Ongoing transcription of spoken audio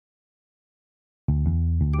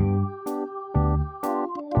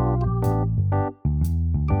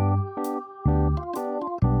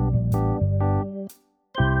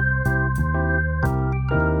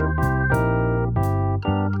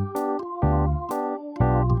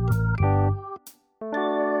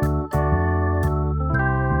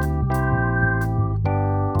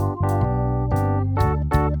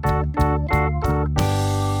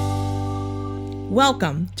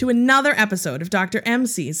Welcome to another episode of Dr.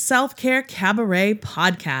 MC's Self-Care Cabaret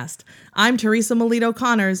podcast. I'm Teresa Melito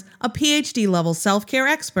Connors, a PhD-level self-care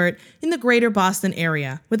expert in the greater Boston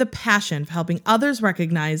area with a passion for helping others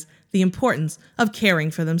recognize the importance of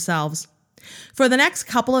caring for themselves. For the next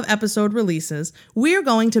couple of episode releases, we're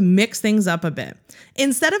going to mix things up a bit.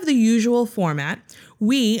 Instead of the usual format,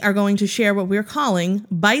 we are going to share what we're calling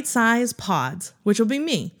bite-sized pods, which will be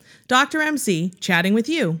me, Dr. MC, chatting with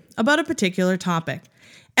you about a particular topic.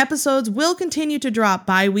 Episodes will continue to drop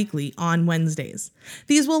bi-weekly on Wednesdays.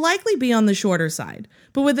 These will likely be on the shorter side,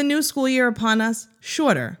 but with the new school year upon us,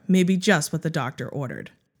 shorter may be just what the doctor ordered.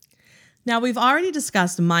 Now, we've already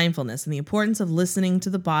discussed mindfulness and the importance of listening to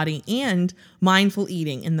the body and mindful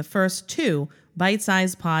eating in the first two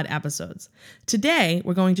bite-sized pod episodes. Today,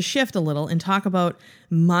 we're going to shift a little and talk about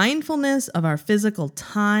mindfulness of our physical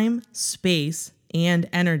time, space, and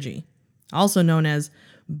energy, also known as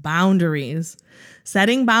boundaries.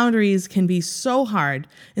 Setting boundaries can be so hard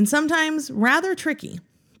and sometimes rather tricky,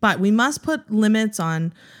 but we must put limits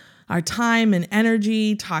on our time and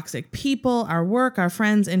energy, toxic people, our work, our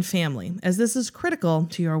friends, and family, as this is critical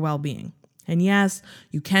to your well-being. And yes,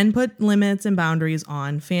 you can put limits and boundaries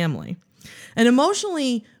on family. An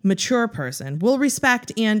emotionally mature person will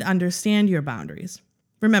respect and understand your boundaries.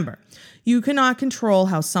 Remember, you cannot control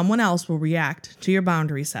how someone else will react to your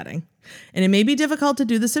boundary setting. And it may be difficult to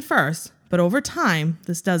do this at first, but over time,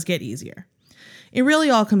 this does get easier. It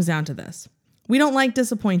really all comes down to this. We don't like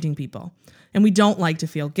disappointing people, and we don't like to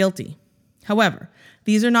feel guilty. However,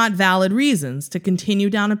 these are not valid reasons to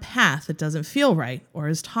continue down a path that doesn't feel right or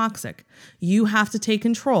is toxic. You have to take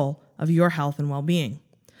control of your health and well-being.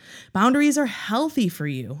 Boundaries are healthy for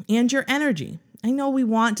you and your energy. I know we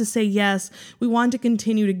want to say yes, we want to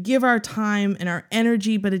continue to give our time and our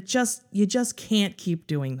energy, but you just can't keep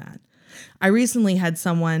doing that. I recently had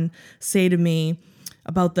someone say to me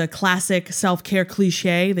about the classic self-care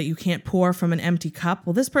cliche that you can't pour from an empty cup.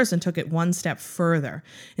 Well, this person took it one step further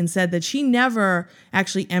and said that she never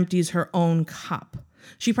actually empties her own cup.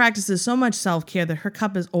 She practices so much self-care that her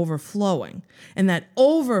cup is overflowing, and that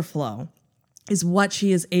overflow is what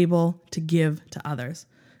she is able to give to others.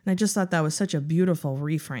 And I just thought that was such a beautiful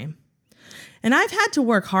reframe. And I've had to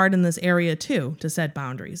work hard in this area too to set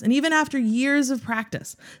boundaries. And even after years of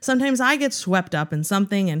practice, sometimes I get swept up in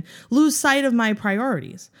something and lose sight of my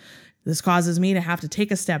priorities. This causes me to have to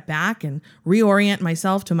take a step back and reorient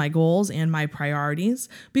myself to my goals and my priorities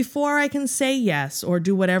before I can say yes or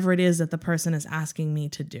do whatever it is that the person is asking me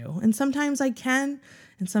to do. And sometimes I can,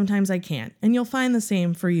 and sometimes I can't. And you'll find the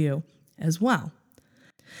same for you as well.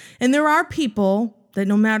 And there are people that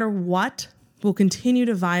no matter what, will continue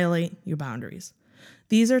to violate your boundaries.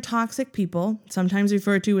 These are toxic people, sometimes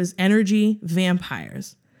referred to as energy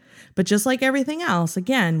vampires. But just like everything else,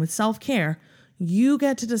 again, with self-care, you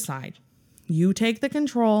get to decide. You take the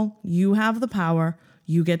control, you have the power,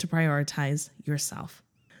 you get to prioritize yourself.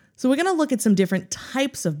 So we're going to look at some different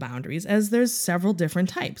types of boundaries, as there's several different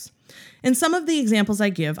types. And some of the examples I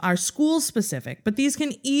give are school-specific, but these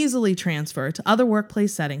can easily transfer to other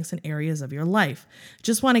workplace settings and areas of your life.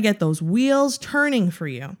 Just want to get those wheels turning for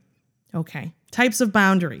you. Okay, types of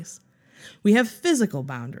boundaries. We have physical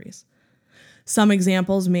boundaries. Some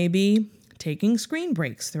examples may be taking screen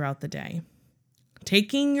breaks throughout the day,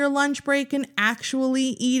 taking your lunch break and actually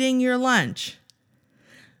eating your lunch,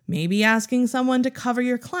 maybe asking someone to cover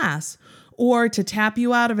your class or to tap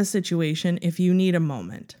you out of a situation if you need a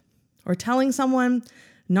moment, or telling someone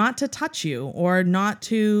not to touch you or not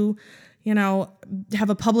to, have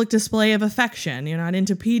a public display of affection. You're not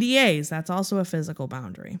into PDAs. That's also a physical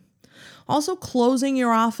boundary. Also, closing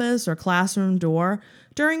your office or classroom door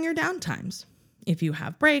during your downtimes, if you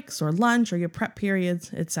have breaks or lunch or your prep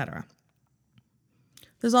periods, etc.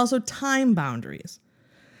 There's also time boundaries.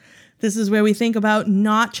 This is where we think about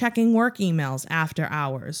not checking work emails after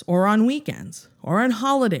hours or on weekends or on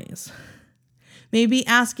holidays. Maybe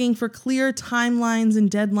asking for clear timelines and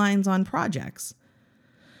deadlines on projects.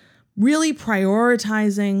 Really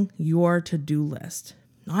prioritizing your to-do list.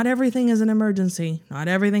 Not everything is an emergency. Not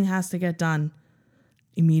everything has to get done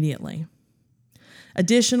immediately.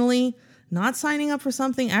 Additionally, not signing up for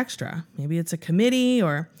something extra. Maybe it's a committee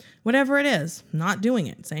or whatever it is. Not doing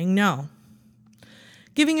it, saying no.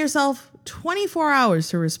 Giving yourself 24 hours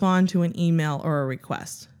to respond to an email or a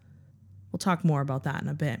request. We'll talk more about that in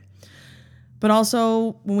a bit. But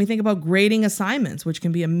also, when we think about grading assignments, which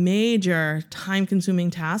can be a major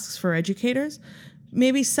time-consuming task for educators,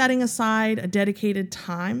 maybe setting aside a dedicated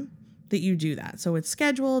time that you do that. So it's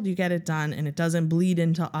scheduled, you get it done, and it doesn't bleed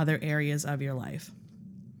into other areas of your life.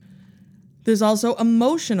 There's also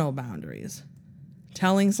emotional boundaries.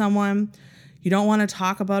 Telling someone, You don't want to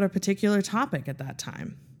talk about a particular topic at that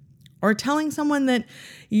time. Or telling someone that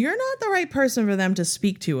you're not the right person for them to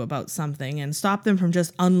speak to about something and stop them from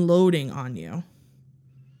just unloading on you.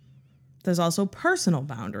 There's also personal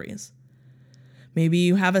boundaries. Maybe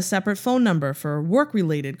you have a separate phone number for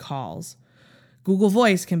work-related calls. Google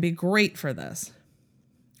Voice can be great for this.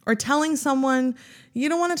 Or telling someone you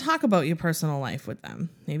don't want to talk about your personal life with them.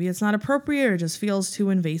 Maybe it's not appropriate or just feels too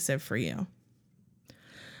invasive for you.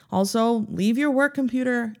 Also, leave your work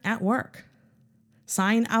computer at work.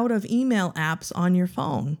 Sign out of email apps on your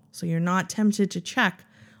phone so you're not tempted to check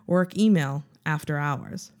work email after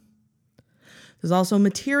hours. There's also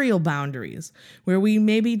material boundaries where we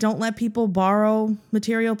maybe don't let people borrow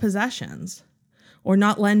material possessions or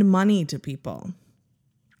not lend money to people.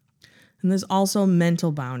 And there's also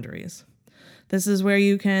mental boundaries. This is where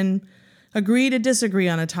you can agree to disagree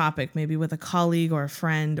on a topic, maybe with a colleague or a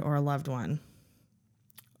friend or a loved one.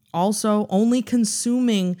 Also, only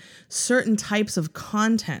consuming certain types of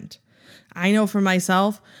content. I know for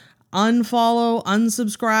myself, unfollow,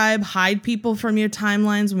 unsubscribe, hide people from your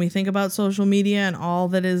timelines when we think about social media and all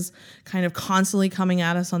that is kind of constantly coming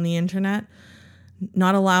at us on the internet.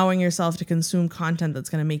 Not allowing yourself to consume content that's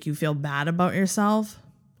going to make you feel bad about yourself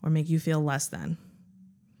or make you feel less than.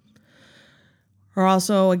 Or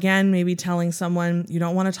also, again, maybe telling someone you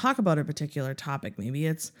don't want to talk about a particular topic. Maybe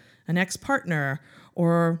it's an ex-partner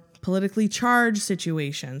or politically charged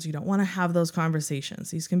situations. You don't want to have those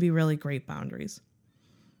conversations. These can be really great boundaries.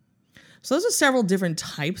 So those are several different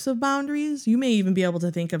types of boundaries. You may even be able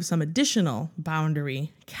to think of some additional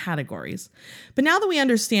boundary categories. But now that we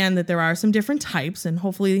understand that there are some different types, and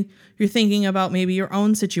hopefully you're thinking about maybe your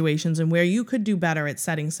own situations and where you could do better at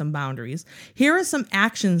setting some boundaries, here are some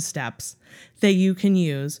action steps that you can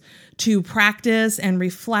use to practice and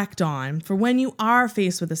reflect on for when you are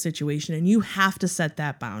faced with a situation and you have to set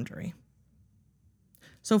that boundary.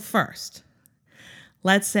 So first,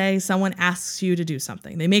 let's say someone asks you to do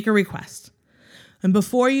something. They make a request. And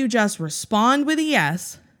before you just respond with a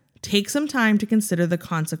yes, take some time to consider the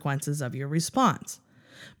consequences of your response.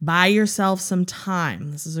 Buy yourself some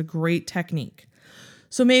time. This is a great technique.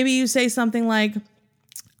 So maybe you say something like,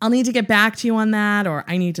 I'll need to get back to you on that, or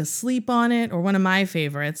I need to sleep on it, or one of my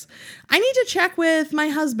favorites, I need to check with my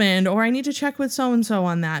husband, or I need to check with so-and-so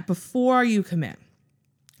on that before you commit.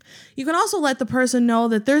 You can also let the person know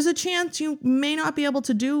that there's a chance you may not be able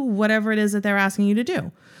to do whatever it is that they're asking you to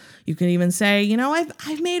do. You can even say,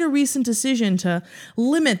 I've made a recent decision to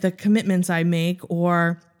limit the commitments I make,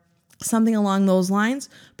 or something along those lines.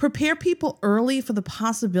 Prepare people early for the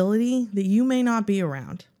possibility that you may not be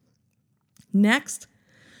around. Next,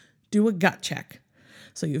 do a gut check.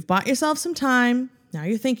 So you've bought yourself some time. Now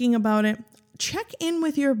you're thinking about it. Check in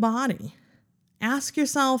with your body. Ask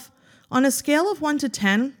yourself, on a scale of 1 to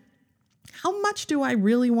 10, how much do I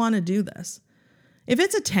really want to do this? If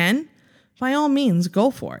it's a 10, by all means, go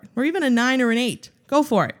for it. Or even a 9 or an 8, go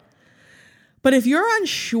for it. But if you're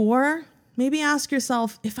unsure, maybe ask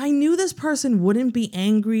yourself, if I knew this person wouldn't be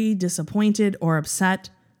angry, disappointed, or upset,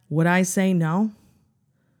 would I say no?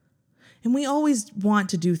 And we always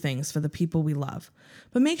want to do things for the people we love.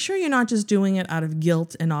 But make sure you're not just doing it out of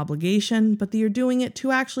guilt and obligation, but that you're doing it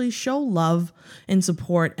to actually show love and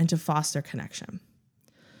support and to foster connection.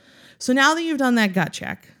 So now that you've done that gut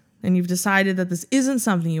check and you've decided that this isn't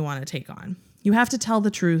something you want to take on, you have to tell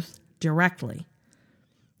the truth directly.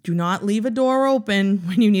 Do not leave a door open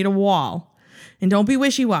when you need a wall. And don't be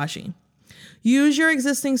wishy-washy. Use your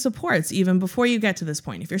existing supports even before you get to this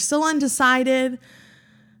point. If you're still undecided,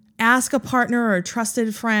 ask a partner or a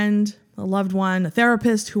trusted friend, a loved one, a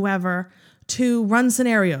therapist, whoever, to run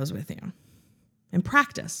scenarios with you and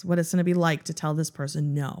practice what it's going to be like to tell this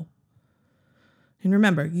person no. And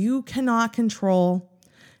remember, you cannot control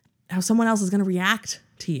how someone else is going to react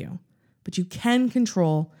to you, but you can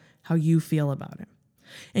control how you feel about it.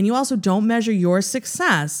 And you also don't measure your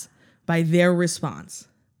success by their response.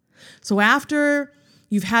 So after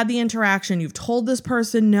you've had the interaction, you've told this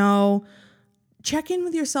person no, check in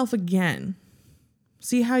with yourself again.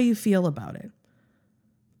 See how you feel about it.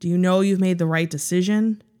 Do you know you've made the right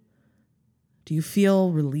decision? Do you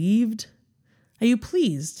feel relieved? Are you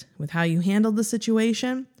pleased with how you handled the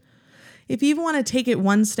situation? If you even want to take it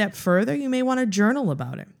one step further, you may want to journal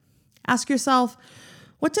about it. Ask yourself,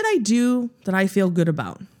 what did I do that I feel good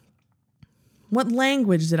about? What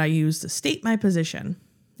language did I use to state my position?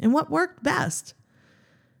 And what worked best?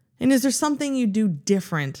 And is there something you do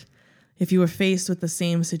different if you were faced with the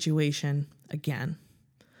same situation again?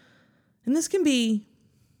 And this can be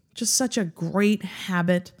just such a great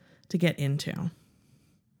habit to get into.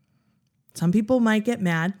 Some people might get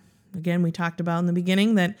mad, Again, we talked about in the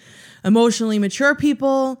beginning that emotionally mature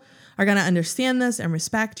people are going to understand this and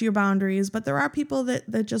respect your boundaries, but there are people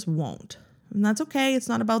that just won't. And that's okay. It's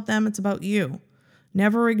not about them. It's about you.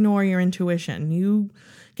 Never ignore your intuition. You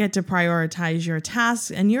get to prioritize your tasks,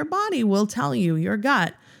 and your body will tell you, your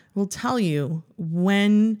gut will tell you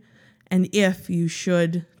when and if you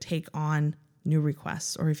should take on new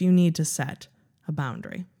requests or if you need to set a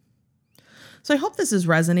boundary. So I hope this is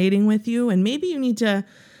resonating with you, and maybe you need to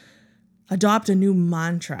adopt a new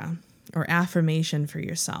mantra or affirmation for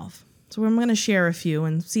yourself. So I'm going to share a few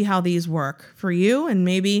and see how these work for you. And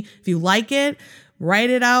maybe if you like it, write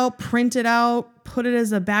it out, print it out, put it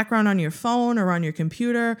as a background on your phone or on your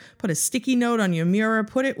computer, put a sticky note on your mirror,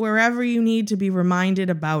 put it wherever you need to be reminded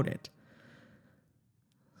about it.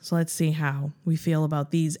 So let's see how we feel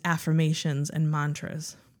about these affirmations and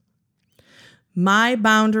mantras. My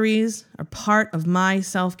boundaries are part of my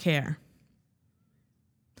self-care.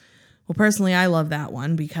 Well, personally, I love that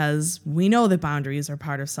one because we know that boundaries are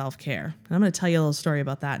part of self-care. And I'm going to tell you a little story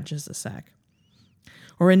about that in just a sec.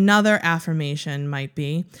 Or another affirmation might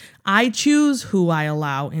be, I choose who I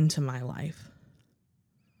allow into my life.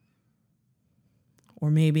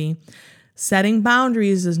 Or maybe, setting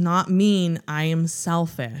boundaries does not mean I am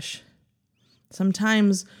selfish.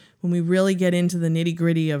 Sometimes when we really get into the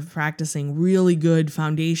nitty-gritty of practicing really good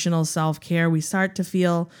foundational self-care, we start to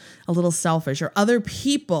feel a little selfish, or other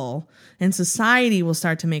people in society will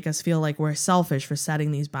start to make us feel like we're selfish for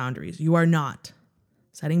setting these boundaries. You are not.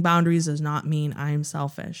 Setting boundaries does not mean I am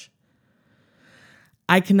selfish.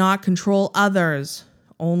 I cannot control others,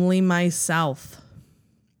 only myself.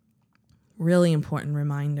 Really important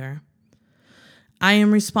reminder. I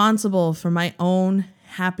am responsible for my own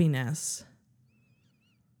happiness.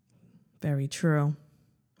 Very true.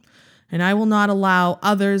 And I will not allow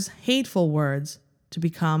others' hateful words to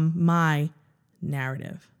become my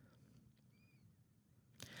narrative.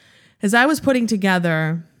 As I was putting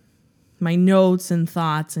together my notes and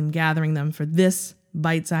thoughts and gathering them for this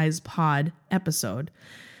bite-sized pod episode,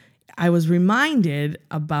 I was reminded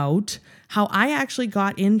about how I actually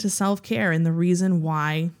got into self-care and the reason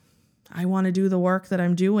why I want to do the work that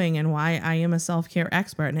I'm doing and why I am a self-care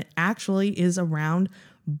expert. And it actually is around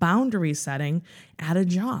boundary setting at a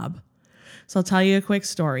job. So I'll tell you a quick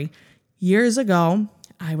story. Years ago,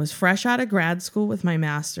 I was fresh out of grad school with my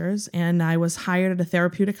master's, and I was hired at a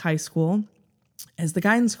therapeutic high school as the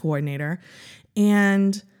guidance coordinator.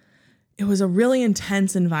 And it was a really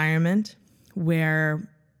intense environment where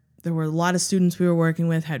there were a lot of students we were working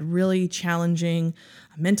with had really challenging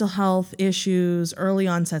mental health issues, early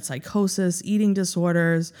onset psychosis, eating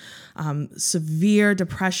disorders, severe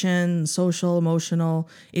depression, social, emotional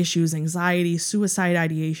issues, anxiety, suicide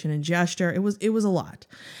ideation, and gesture. It was a lot.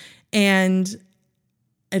 And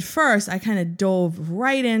at first, I kind of dove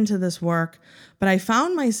right into this work, but I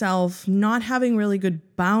found myself not having really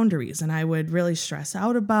good boundaries, and I would really stress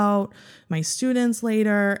out about my students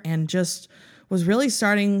later and just was really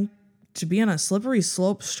starting to be on a slippery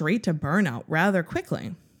slope straight to burnout rather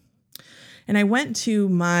quickly. And I went to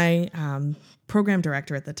my program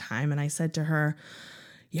director at the time, and I said to her,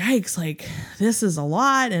 yikes, like this is a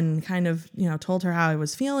lot, and kind of, told her how I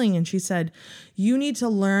was feeling. And she said, you need to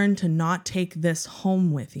learn to not take this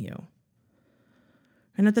home with you.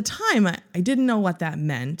 And at the time, I didn't know what that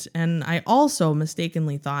meant. And I also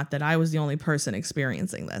mistakenly thought that I was the only person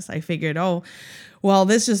experiencing this. I figured,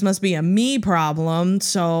 this just must be a me problem,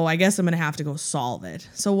 so I guess I'm going to have to go solve it.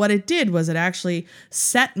 So what it did was it actually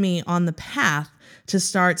set me on the path to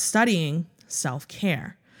start studying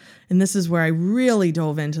self-care. And this is where I really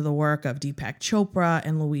dove into the work of Deepak Chopra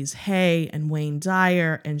and Louise Hay and Wayne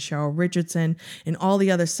Dyer and Cheryl Richardson and all the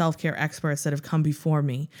other self-care experts that have come before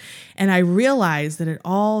me. And I realized that it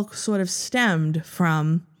all sort of stemmed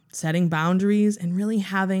from setting boundaries and really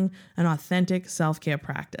having an authentic self-care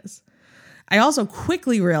practice. I also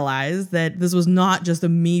quickly realized that this was not just a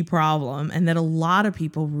me problem and that a lot of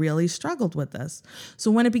people really struggled with this.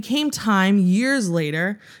 So when it became time years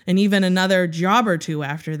later, and even another job or two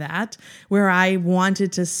after that, where I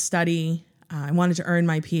wanted to study, I wanted to earn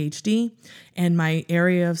my PhD, and my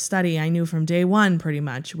area of study I knew from day one pretty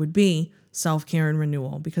much would be self-care and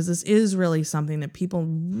renewal, because this is really something that people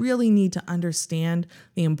really need to understand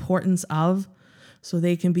the importance of so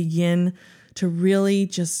they can begin to really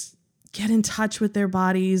just get in touch with their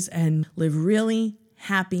bodies and live really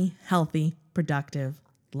happy, healthy, productive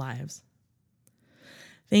lives.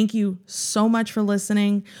 Thank you so much for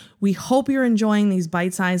listening. We hope you're enjoying these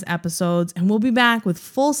bite-sized episodes, and we'll be back with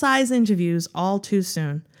full-size interviews all too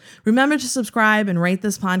soon. Remember to subscribe and rate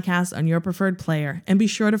this podcast on your preferred player, and be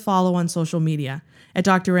sure to follow on social media at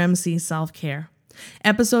Dr. MC Self Care.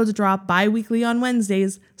 Episodes drop bi-weekly on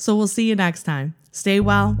Wednesdays, so we'll see you next time. Stay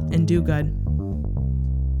well and do good.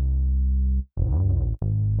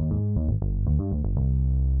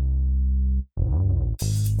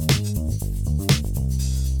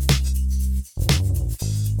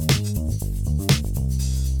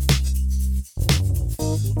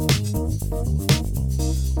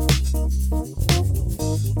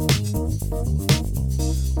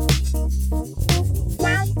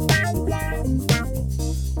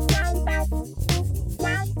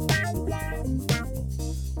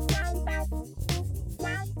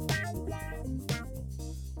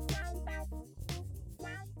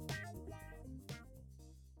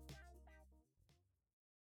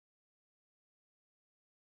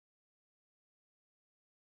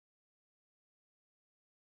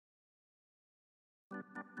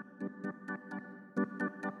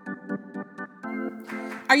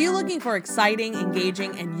 Are you looking for exciting,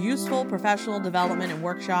 engaging, and useful professional development and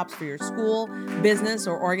workshops for your school, business,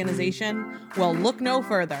 or organization? Well, look no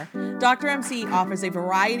further. Dr. MC offers a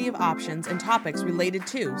variety of options and topics related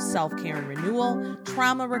to self-care and renewal,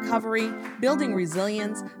 trauma recovery, building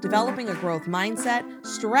resilience, developing a growth mindset,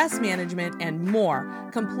 stress management, and more,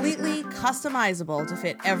 completely customizable to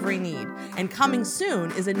fit every need. And coming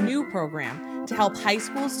soon is a new program to help high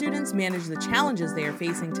school students manage the challenges they are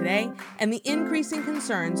facing today and the increasing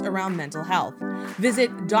concerns around mental health.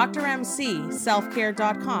 Visit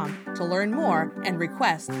drmcselfcare.com to learn more and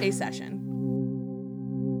request a session.